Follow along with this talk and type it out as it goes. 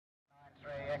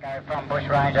Echo from Bush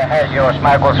Ranger has your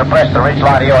smoke will suppress the ridge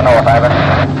line to your north, over.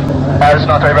 It's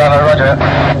not 3 Bravo, roger.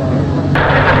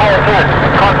 It's a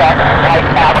 4-4, contact, light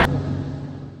out.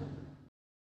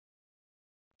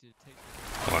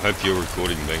 I hope you're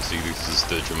recording, Banksy. This is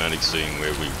the dramatic scene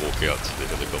where we walk out to the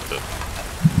helicopter.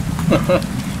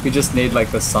 We just need like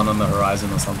the sun on the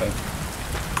horizon or something.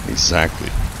 Exactly.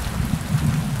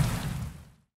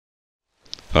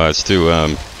 Alright, let's do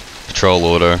patrol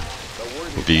order.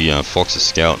 Will be Fox's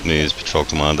scout, me as patrol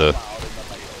commander.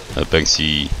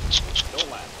 Banksy,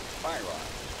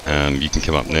 you can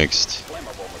come up next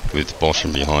with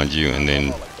Boschen behind you, and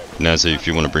then Nazza, if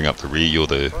you want to bring up the rear, you're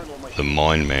the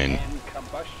mine man.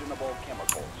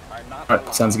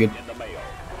 Alright, sounds good.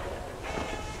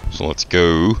 So let's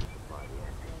go.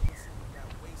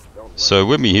 So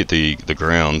when we hit the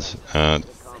ground, can't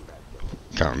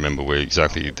remember where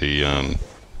exactly the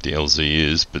LZ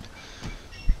is, but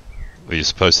what you're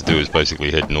supposed to do is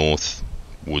basically head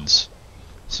northwards.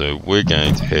 So we're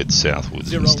going to head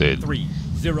southwards instead.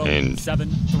 And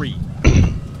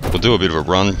we'll do a bit of a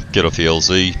run, get off the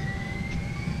LZ,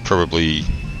 probably,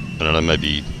 I don't know,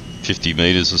 maybe 50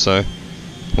 meters or so.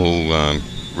 We'll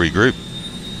regroup,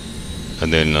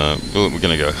 and then we're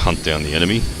going to go hunt down the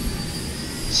enemy.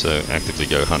 So actively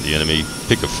go hunt the enemy,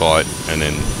 pick a fight, and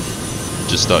then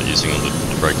just start using all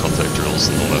the break contact drills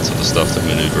and all that sort of stuff to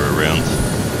maneuver around.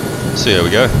 See how we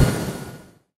go.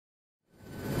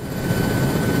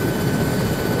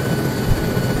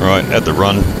 Right, at the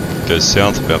run, goes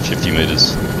south about 50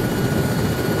 meters.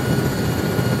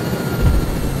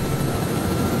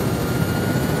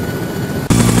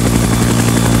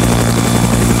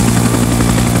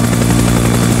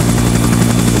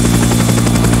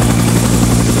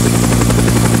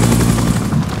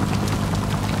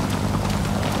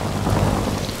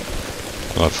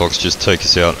 Alright Fox, just take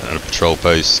us out at a patrol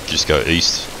pace, just go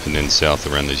east and then south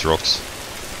around these rocks.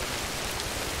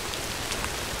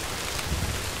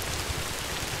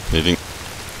 Moving.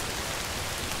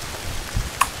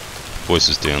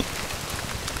 Voices down.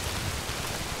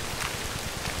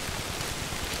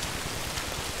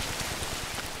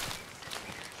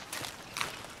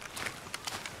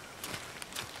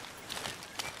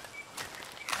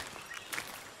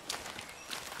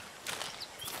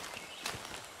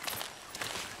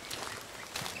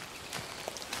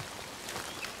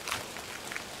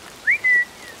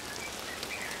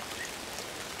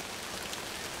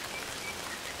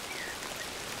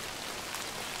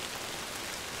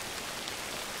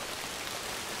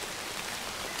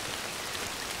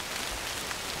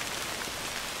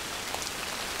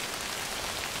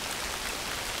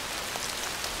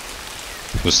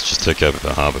 Let's just take over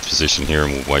the harbour position here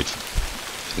and we'll wait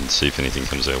and see if anything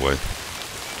comes our way.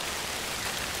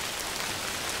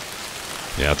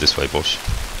 Yeah, out this way, Bosch.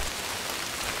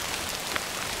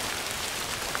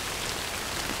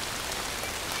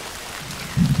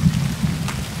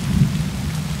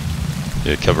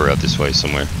 Yeah, cover out this way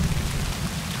somewhere.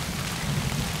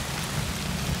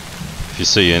 If you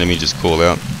see enemy, just call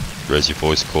out. Raise your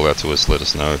voice, call out to us, let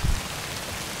us know.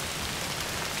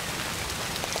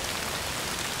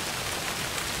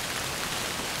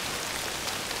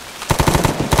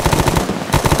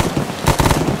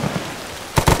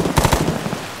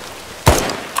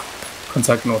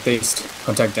 Contact northeast.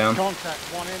 Contact down. Contact,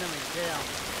 one enemy down.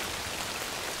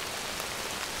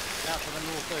 Out to the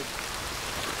northeast.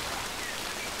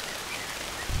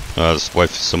 Just wait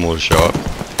for some more to show up.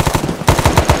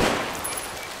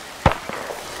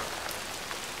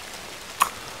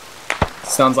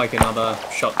 Sounds like another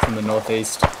shot from the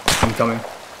northeast incoming.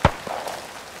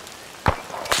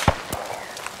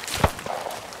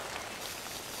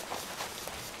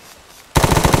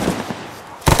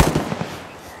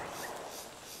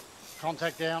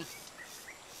 Contact down.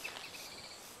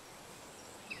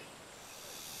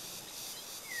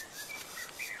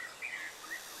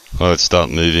 Well, let's start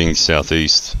moving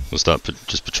southeast. We'll start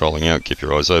just patrolling out, keep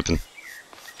your eyes open.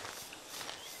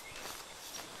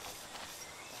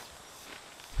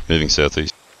 Moving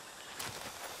southeast.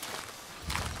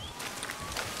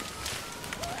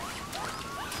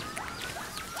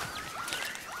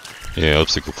 Yeah,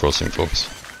 obstacle crossing, Fox.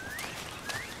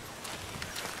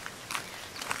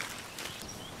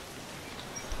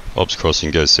 Obs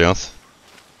crossing goes south.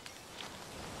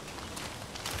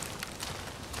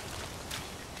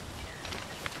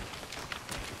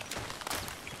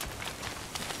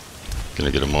 Gonna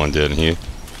get a mine down here.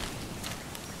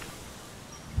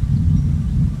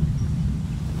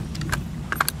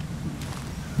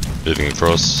 Moving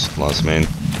across, last man.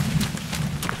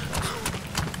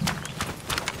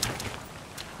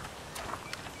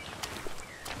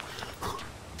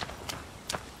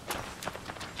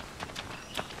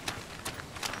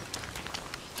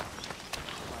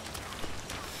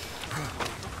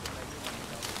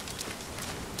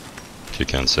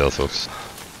 be going south, folks.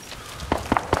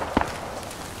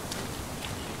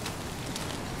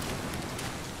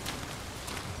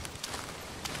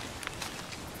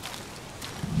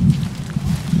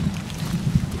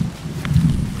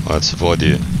 Alright, avoid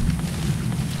the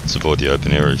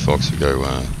open area, Fox. We go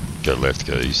left,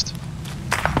 go east.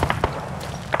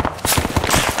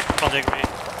 Contact rear.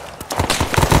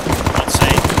 Not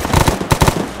seen.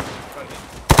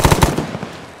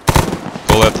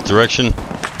 Call out the direction.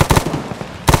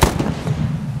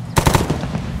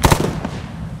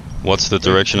 What's the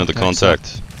direction of the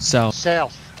contact? South.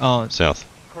 South. Oh, South.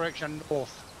 Correction,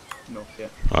 north. North, yeah.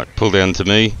 Alright, pull down to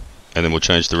me, and then we'll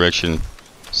change direction.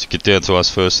 So get down to us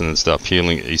first, and then start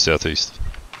peeling east-southeast.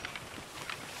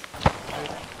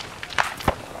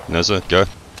 Nazza, go.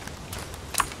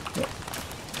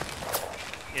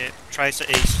 Yeah, tracer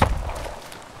east.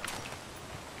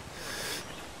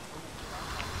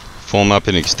 Form up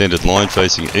in extended line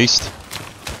facing east.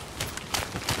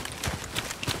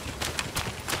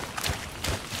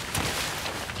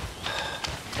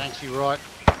 Thanks, you right.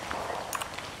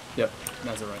 Yep,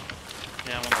 Nazza right.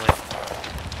 Yeah, I'm on the left.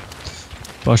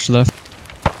 Bosch left.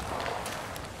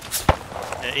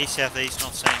 Yeah, east southeast,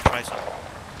 not seen. Tracer.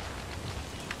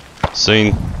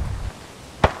 Seen.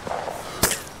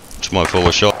 Which might fall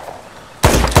a shot.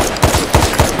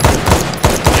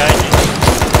 Engaging.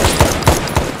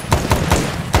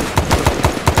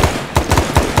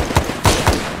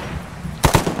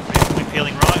 We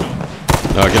peeling right or?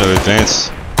 No, I'm going to advance.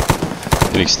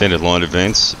 An extended line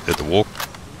advance at the walk.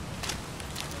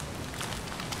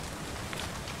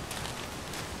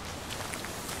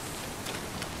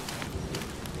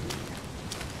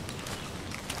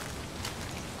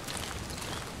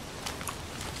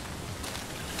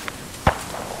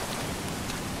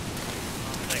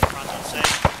 Take front on C.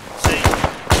 C.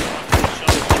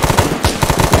 Shot.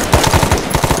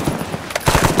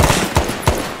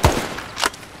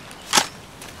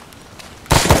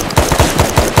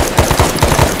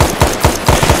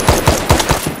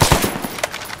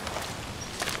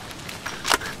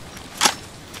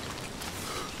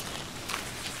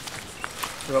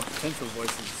 There are potential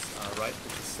voices right,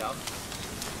 which is south.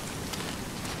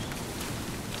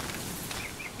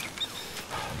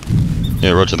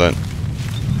 Yeah, roger that.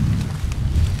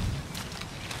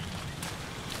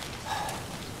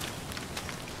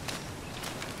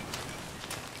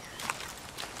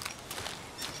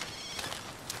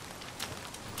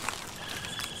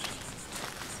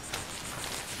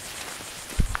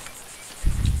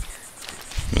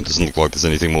 It doesn't look like there's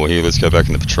anything more here. Let's go back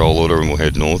in the patrol order and we'll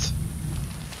head north.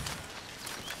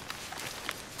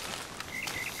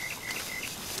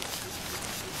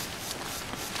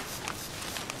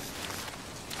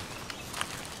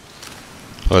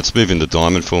 Let's move into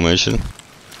diamond formation.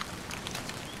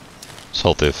 Just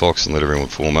hold there, Fox, and let everyone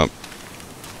form up.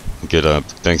 We'll get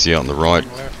Banksy out on the right,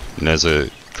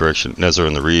 Nazza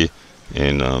in the rear,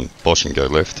 and Bosch and go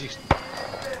left.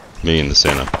 Me in the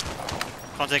centre.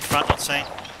 Contact front, not seen.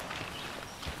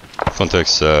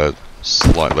 Contact's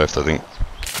slight left, I think.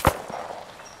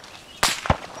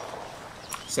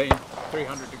 Same,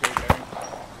 300 degree bearing.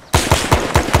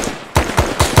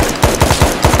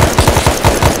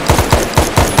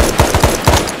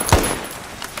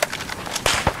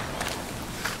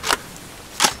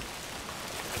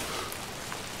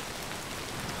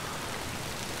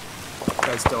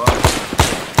 Guy's still up.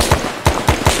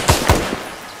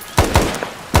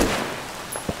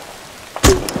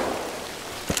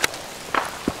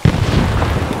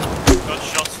 Got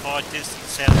shots fired distant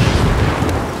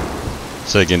southeast.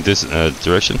 Say again, this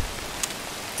direction.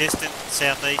 Distant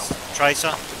southeast.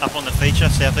 Tracer up on the feature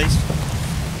southeast.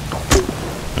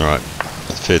 Alright,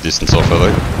 that's a fair distance off, are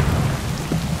they?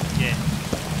 Yeah.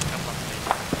 Up on the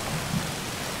feature.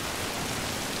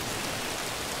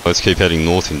 Let's keep heading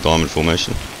north in diamond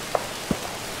formation.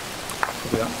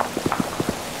 Copy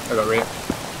that. I got rear.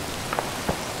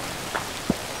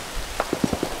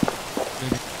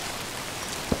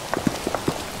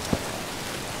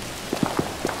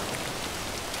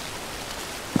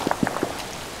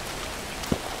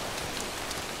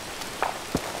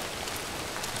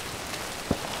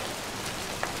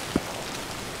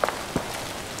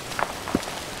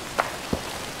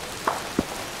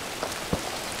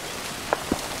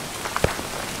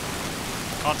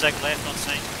 Contact left, not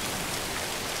seen.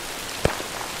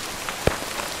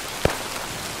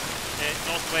 Yeah,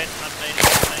 northwest, 100 metres,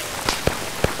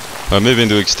 not seen. Move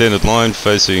into extended line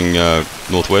facing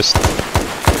northwest.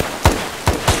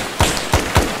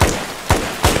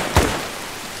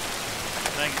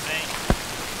 Magazine.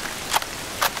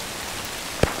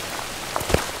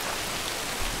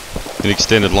 An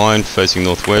extended line facing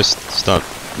northwest. Start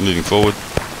moving forward. Do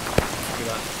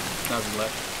that. Nazza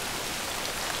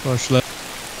left. Bosch left.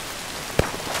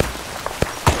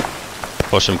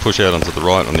 Bosch and push out onto the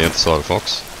right on the other side of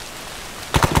Fox.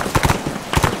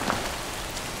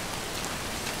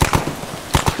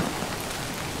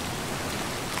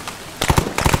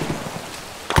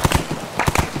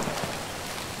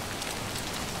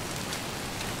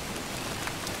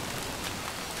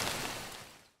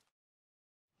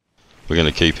 We're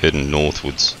going to keep heading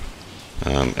northwards,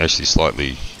 actually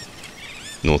slightly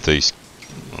northeast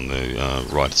on the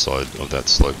right side of that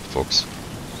slope, Fox.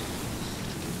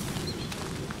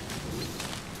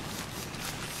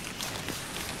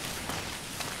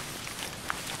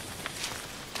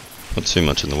 Not too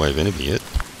much in the way of enemy yet.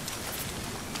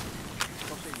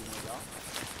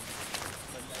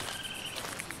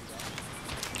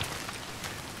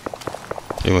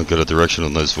 Anyone got a direction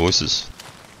on those voices?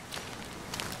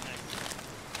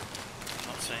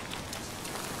 Not seen.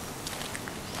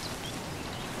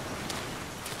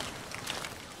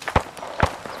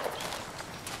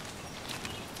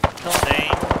 Seen.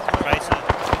 Tracer.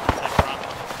 Take front.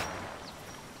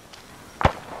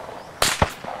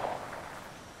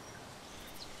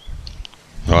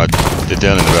 Alright, they're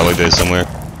down in the valley there somewhere.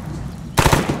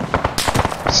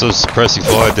 So suppressing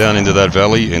fire down into that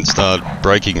valley and start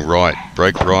braking right.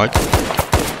 Brake right.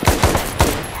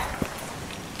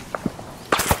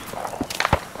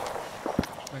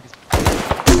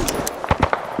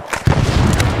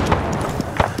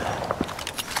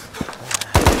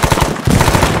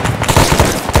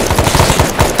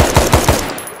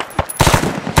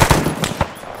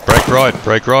 Brake right,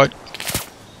 brake right.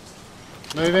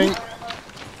 Moving.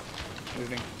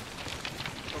 Moving.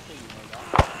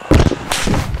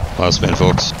 Last man,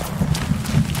 Fox.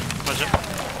 Roger.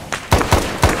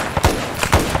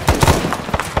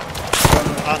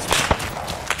 Last man.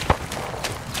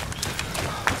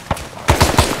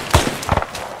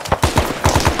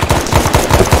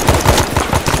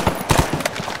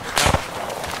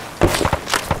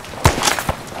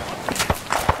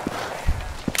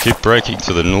 Keep braking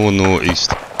to the northeast.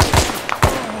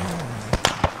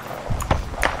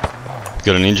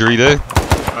 Got an injury there?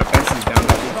 Benson's down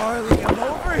back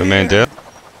here. A man down.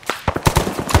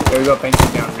 There we go,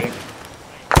 Benson's down, Rick.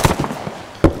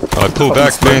 Alright, pull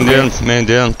back, man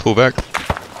down, pull back.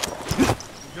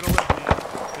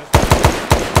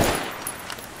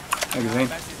 Magazine.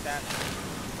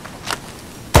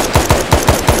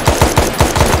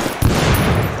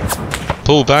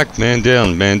 Pull back, man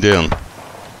down, man down.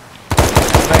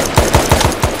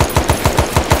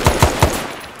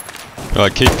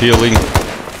 Alright, keep peeling.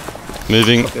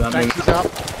 Moving. Copy that, moving. Taxi's up.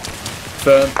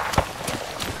 Firm.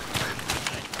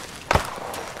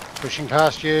 Pushing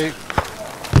past you.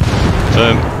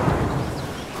 Firm.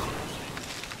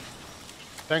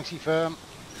 Banksy firm.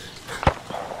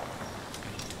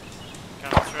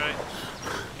 Coming through.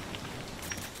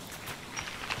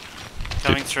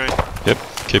 Coming through. Yep,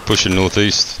 keep pushing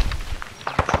northeast.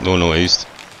 Northeast.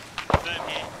 Firm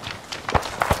here.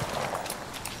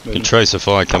 You can trace a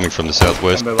fire coming from the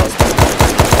southwest. Number last.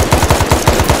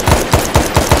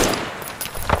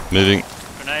 Moving.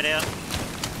 Grenade out.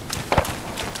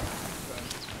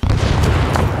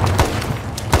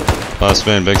 Last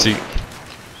man, Bexy.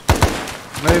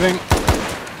 Moving.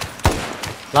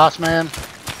 Last man.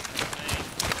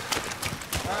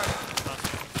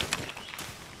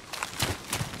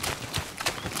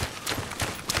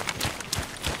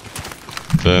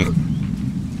 Firm.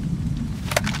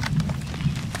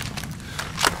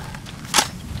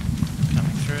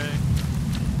 Coming through.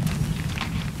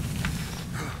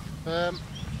 Firm.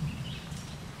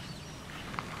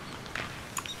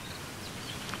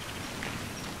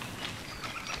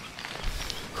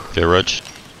 Okay, Roach.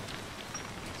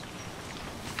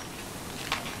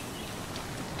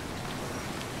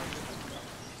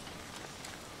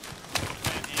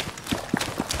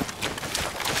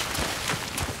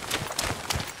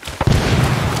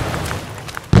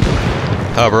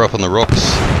 Harbour up on the rocks,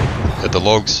 at the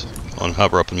logs, on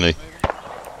harbour up and me.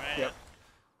 Yep.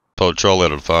 Patrol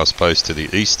out at a fast pace to the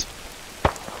east.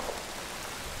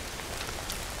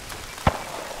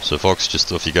 So Fox,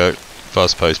 just off you go.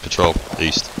 Fast pace patrol,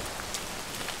 east.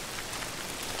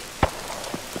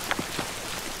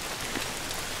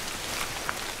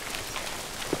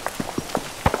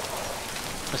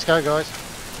 Let's go, guys.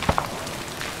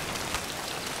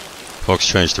 Fox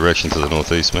changed direction to the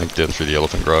northeast, mate, down through the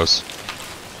elephant grass.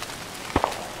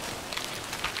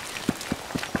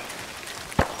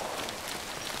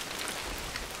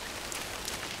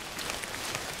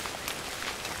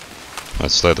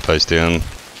 Let's slow the pace down.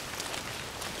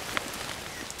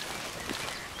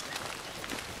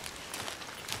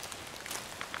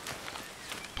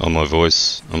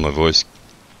 On my voice.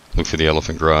 Look for the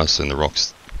elephant grass and the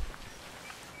rocks.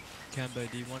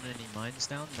 Cambo, do you want any mines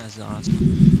down? Nazza asked.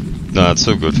 No, it's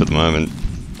all good for the moment.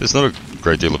 There's not a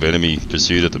great deal of enemy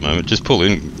pursuit at the moment. Just pull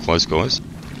in close, guys.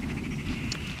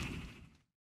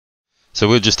 So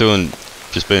we're just being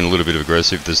a little bit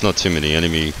aggressive. There's not too many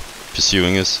enemy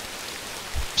pursuing us,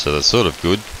 so that's sort of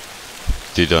good.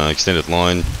 Did extended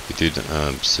line. We did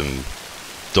some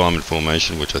diamond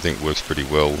formation, which I think works pretty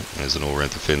well as an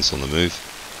all-round defense on the move.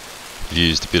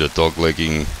 Used a bit of dog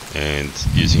legging and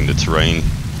using the terrain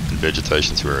and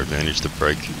vegetation to our advantage to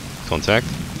break contact.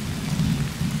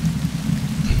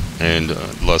 And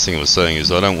last thing I was saying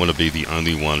is I don't want to be the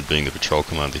only one being the patrol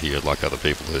commander here. I'd like other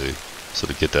people to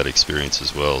sort of get that experience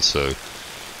as well. So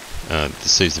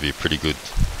this seems to be a pretty good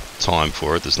time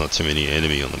for it. There's not too many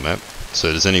enemy on the map.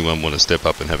 So does anyone want to step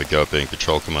up and have a go at being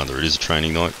patrol commander? It is a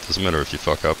training night. Doesn't matter if you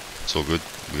fuck up. It's all good.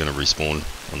 We're going to respawn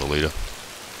on the leader.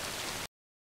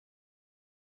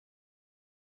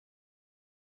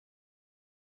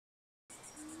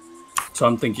 So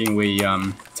I'm thinking we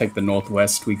take the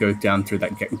northwest. We go down through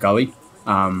that gully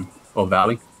or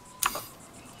valley,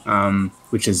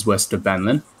 which is west of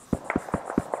Banlin,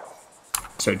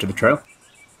 straight to the trail.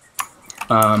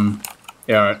 Yeah,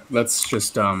 all right. Let's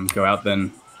just go out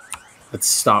then. Let's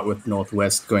start with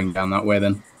northwest, going down that way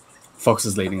then. Fox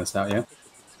is leading us out, yeah?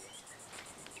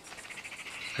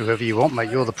 Whoever you want,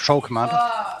 mate. You're the patrol commander.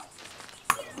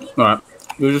 Alright.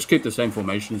 We'll just keep the same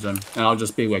formations then. And I'll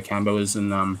just be where Cambo is,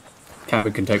 and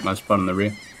Cambo can take my spot in the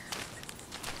rear.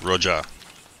 Roger.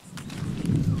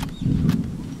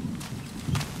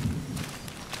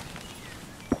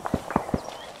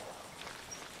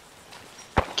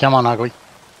 Come on, ugly.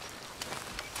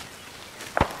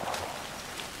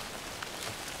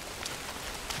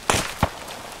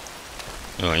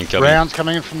 Oh, incoming. Rounds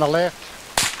coming in from the left.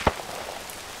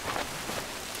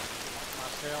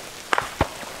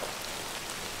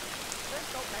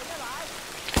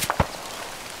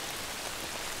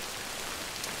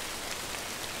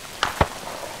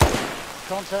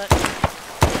 Contact.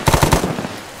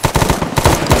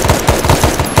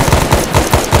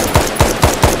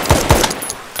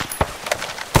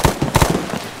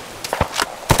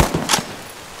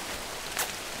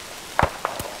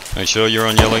 Make sure you're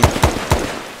on yelling.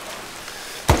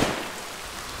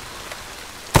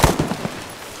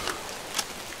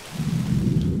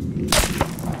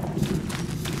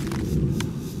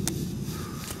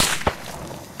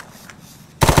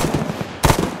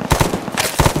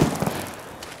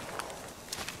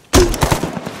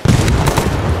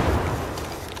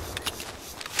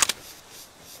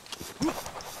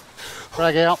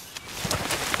 Frag out.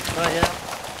 Frag out.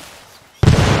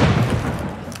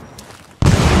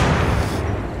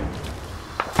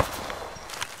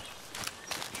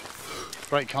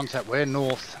 Break contact. We're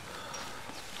north.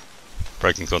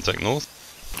 Breaking contact north.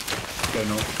 Go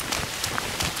north.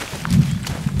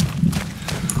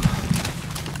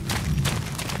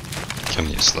 Come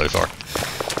here, slow fuck.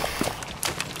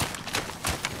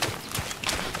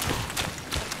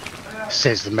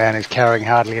 Says the man who's carrying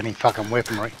hardly any fucking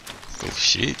weaponry.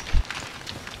 Bullshit.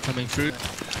 Coming through.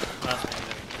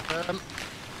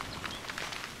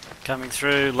 Coming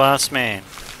through, last man.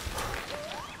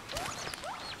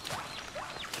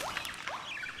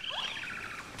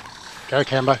 Go,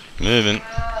 Cambo. Moving.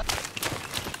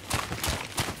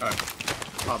 Alright.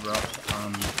 Harbour up.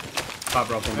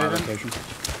 Harbour up on my Moving. location.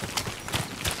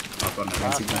 I've got no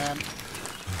Last signal. man.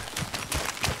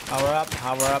 Power up,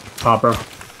 power up. Harbour.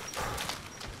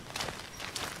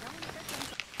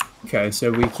 Okay,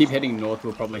 so we keep heading north,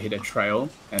 we'll probably hit a trail,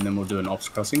 and then we'll do an ops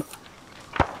crossing.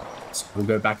 So we'll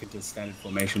go back into standard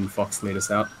formation, Fox lead us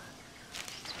out.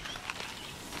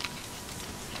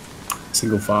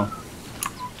 Single file.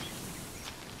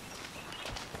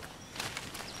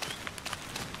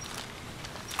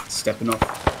 Stepping off.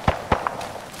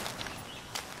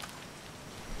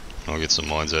 I'll get some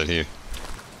mines out here.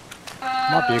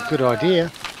 Might be a good idea.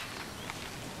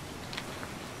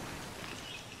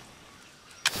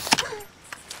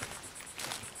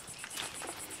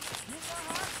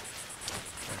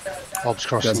 Bob's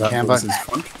crossing Does that Cambo. voices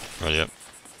front? Right, yep.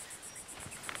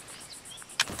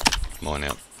 Mine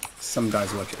out. Some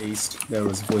guys watch east. There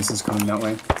was voices coming that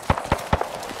way.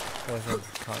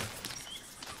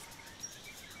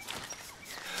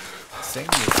 Sing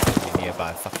is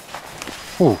nearby.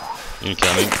 Ooh.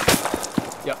 Incoming.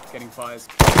 Yep, getting fires.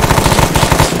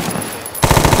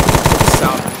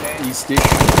 South east-ish.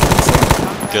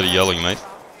 Get a yelling, mate.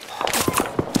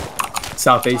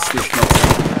 Southeast-ish, not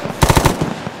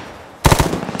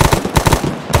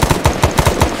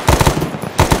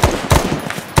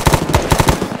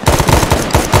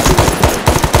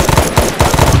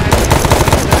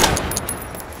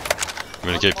I'm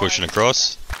gonna keep pushing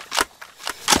across.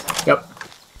 Yep.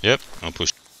 Yep, I'll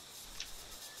push.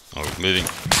 Oh, we're moving.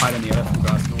 Hide on the left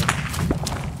grass north.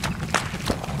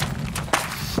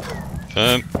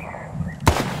 Firm.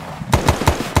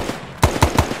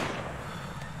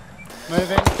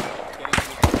 Moving.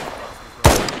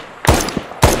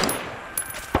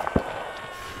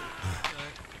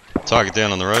 Target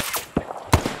down on the road.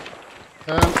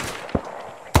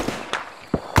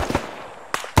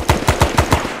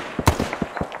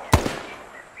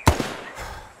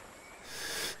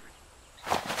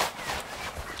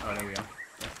 Oh, there we are.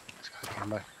 Let's go,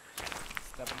 Cambo.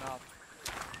 Stepping up.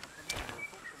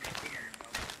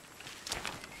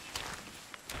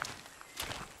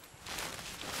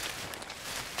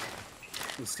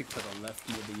 We'll stick to the left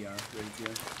near the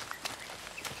radio.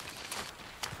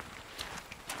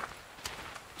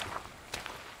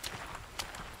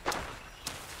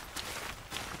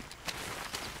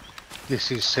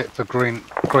 This is set for Green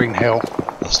Hill.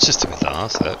 I was just about to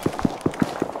ask that.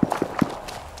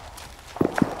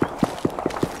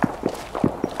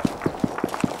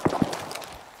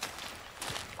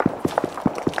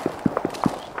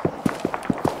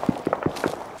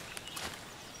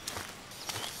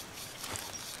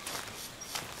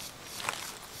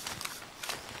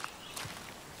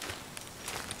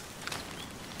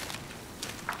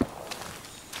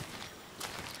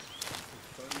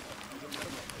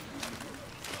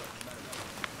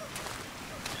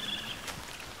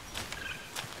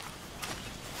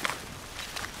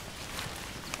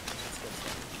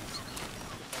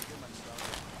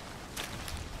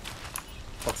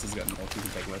 Fox has got north, you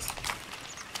can take west.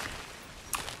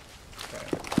 Okay.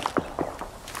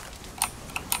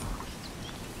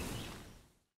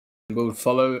 We'll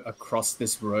follow across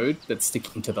this road that's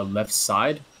sticking to the left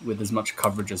side with as much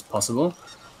coverage as possible,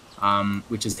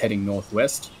 which is heading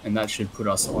northwest, and that should put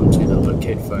us onto the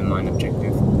locate phone line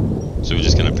objective. So we're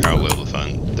just going to parallel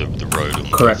the road on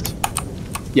the Correct.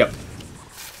 left. Yep.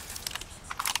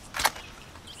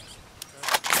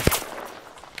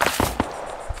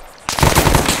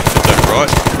 Right.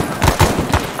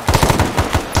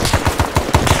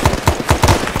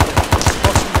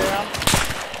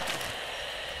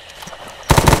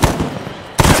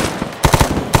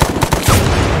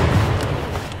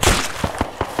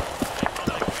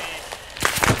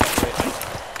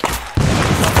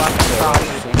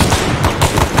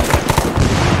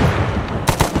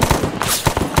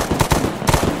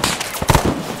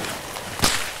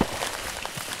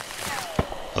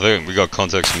 I think we got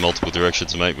contacts in multiple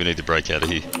directions, mate. We need to break out of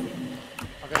here.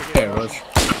 Okay, Roger.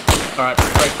 Alright,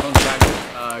 break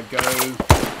contact, go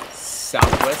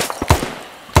southwest.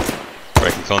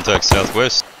 Breaking contact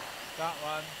southwest. Got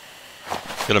one.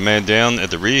 Got a man down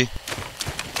at the rear.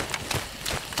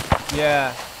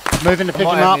 Yeah. Moving to pick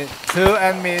More him up. Two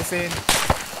enemies in.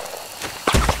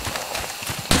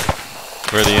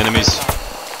 Where are the enemies?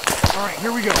 Alright,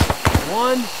 here we go.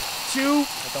 1, 2, I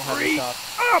don't have 3, the top.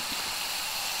 up!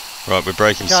 Right, we're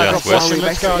breaking Okay, I've got southwest. one.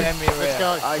 Let's go. Enemy Let's rear.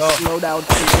 go. I Go. slow down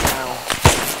to now.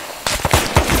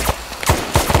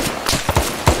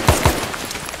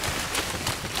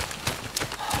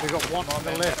 We got one on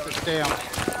the left that's down.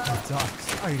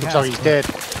 Ducks. Looks like he's dead.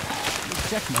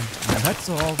 Check, man. That's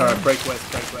all. Alright, break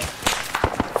west, break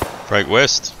west. Break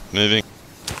west. Moving.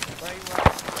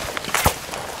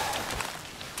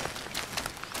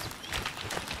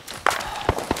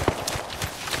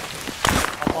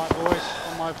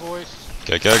 On my voice.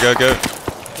 Go, go, go, go.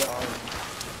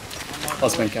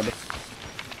 Lost man cabin.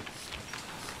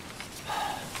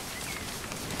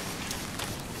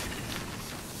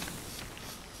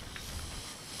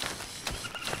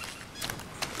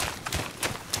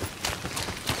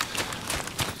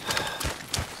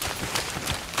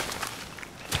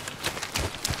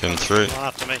 Coming through. One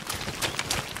after me.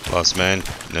 Last man,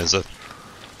 Nazza.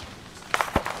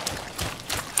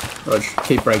 Roger,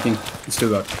 keep breaking. We still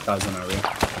got guys on our rear.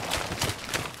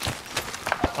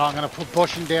 I'm going to put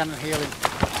Boshin down and heal him.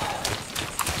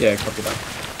 Yeah, copy that.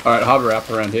 Alright, harbour up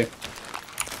around here.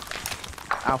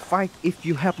 I'll fight if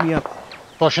you help me up.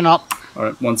 Boshin up.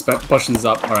 Alright, once Boshin's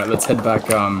up, alright, let's head back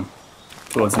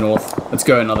towards north. Let's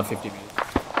go another 50 meters.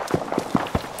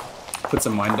 Put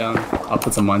some mine down. I'll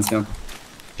put some mines down.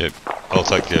 Yep. I'll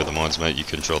take care of the mines, mate. You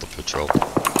control the patrol.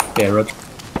 Yeah, Roger.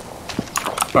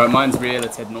 Alright, mine's rear,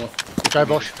 let's head north. Go,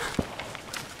 Bosh.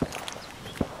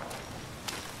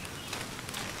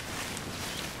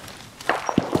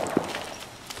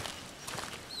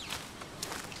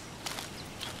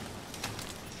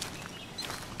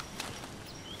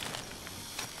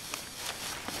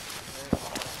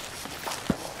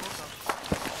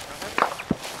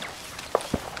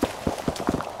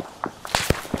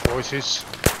 voices.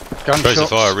 Tracer Gunshots.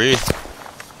 fire rear.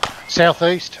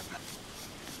 Southeast.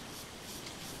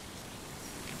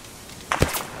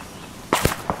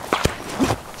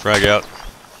 Frag out.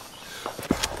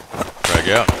 Frag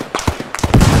out.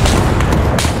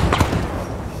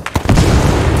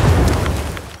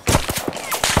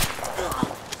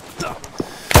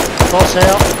 Boss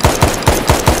out.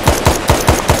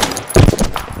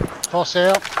 Boss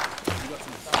out.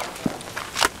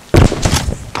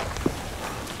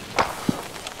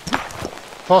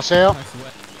 Boss out.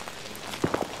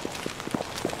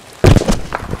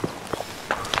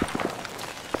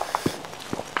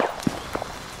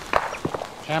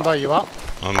 Cambo, you up?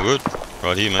 I'm good.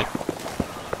 Right here, mate.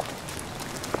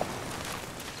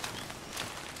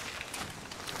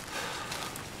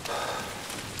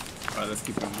 Alright, let's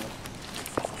keep going.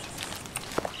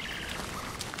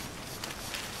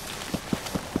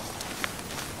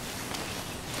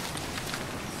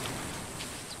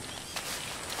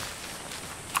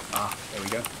 Ah, there we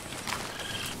go.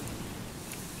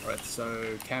 Alright,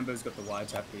 so Cambo's got the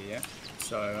wiretap here, yeah?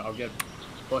 So I'll get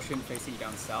Boshin facing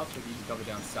down south, if you can cover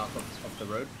down south of the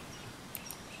road.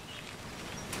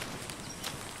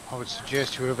 I would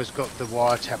suggest whoever's got the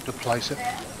wiretap to place it.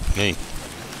 Me.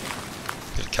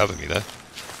 Gotta cover me though.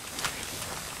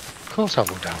 Of course I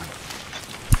will, darling.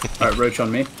 Alright, Roach on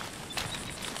me.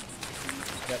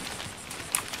 Yep.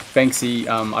 Banksy,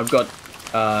 I've got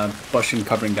Boshin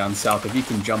covering down south. If you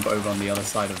can jump over on the other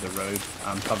side of the road,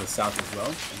 cover south as well.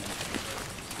 And then,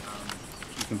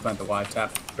 you can plant the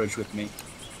wiretap. Roach with me.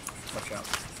 Watch out.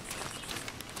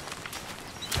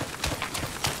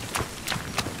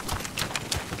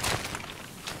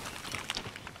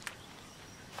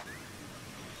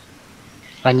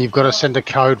 And you've got to send a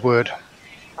code word.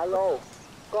 Alo,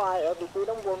 có ai ở vị trí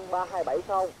đóng quân 327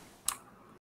 không?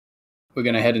 We're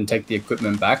going to head and take the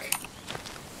equipment back.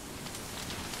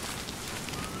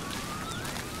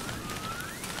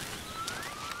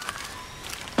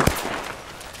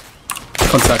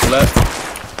 Contact left.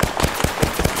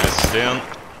 That's down.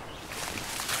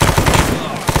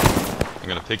 I'm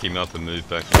gonna pick him up and move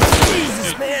back.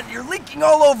 Jesus, man, you're leaking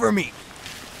all over me.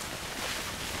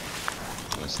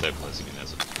 I'm stabilizing it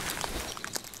as a.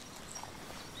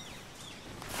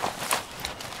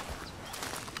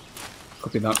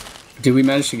 Copy that. Did we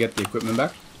manage to get the equipment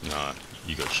back? Nah,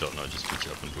 you got shot and I just picked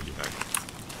you up and put you back.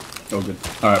 Oh, good.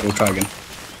 Alright, we'll try again.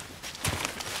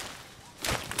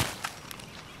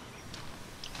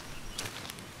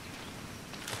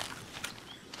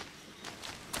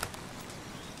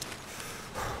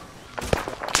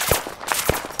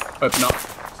 Open up.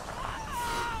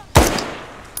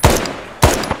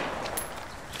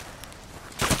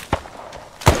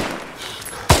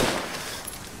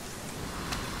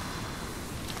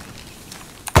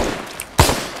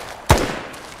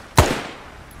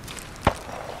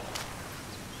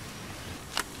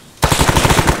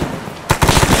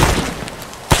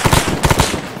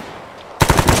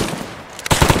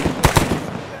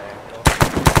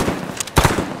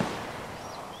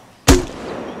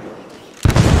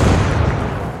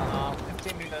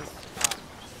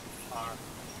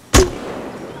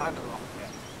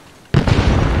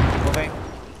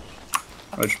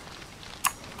 Roger.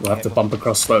 We'll have to bump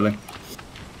across slowly.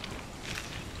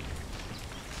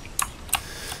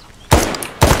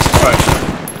 Alright.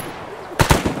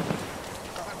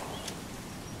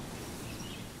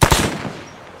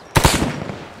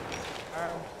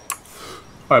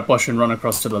 Alright, Bosch and run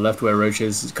across to the left where Roach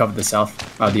is. Cover the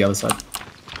south, the other side.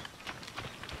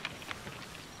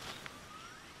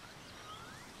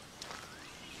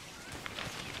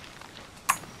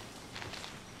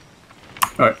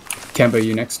 Alright, Cambo,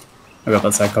 you next. I got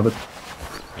that side covered.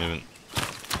 Even.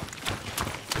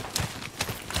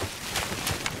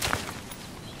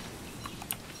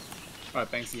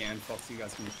 Alright, Banksy and Fox, you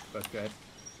guys can both go ahead.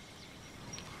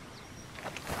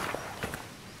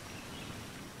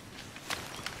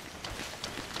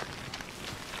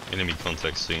 Enemy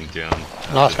contact seen down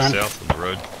Last to the one. south on the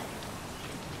road.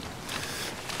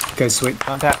 Okay, sweet.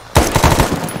 Contact.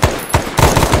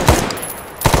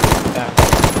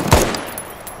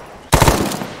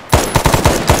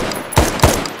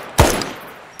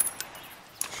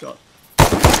 Shot.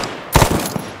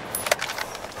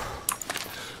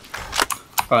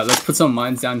 Alright, let's put some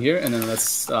mines down here and then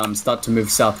let's start to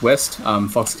move southwest.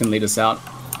 Fox can lead us out.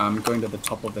 Going to the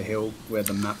top of the hill where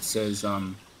the map says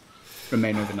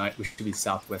remain overnight, which should be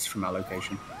southwest from our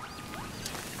location.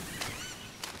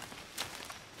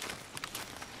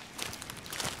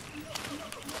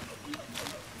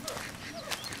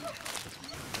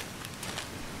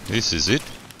 This is it.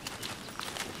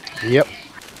 Yep.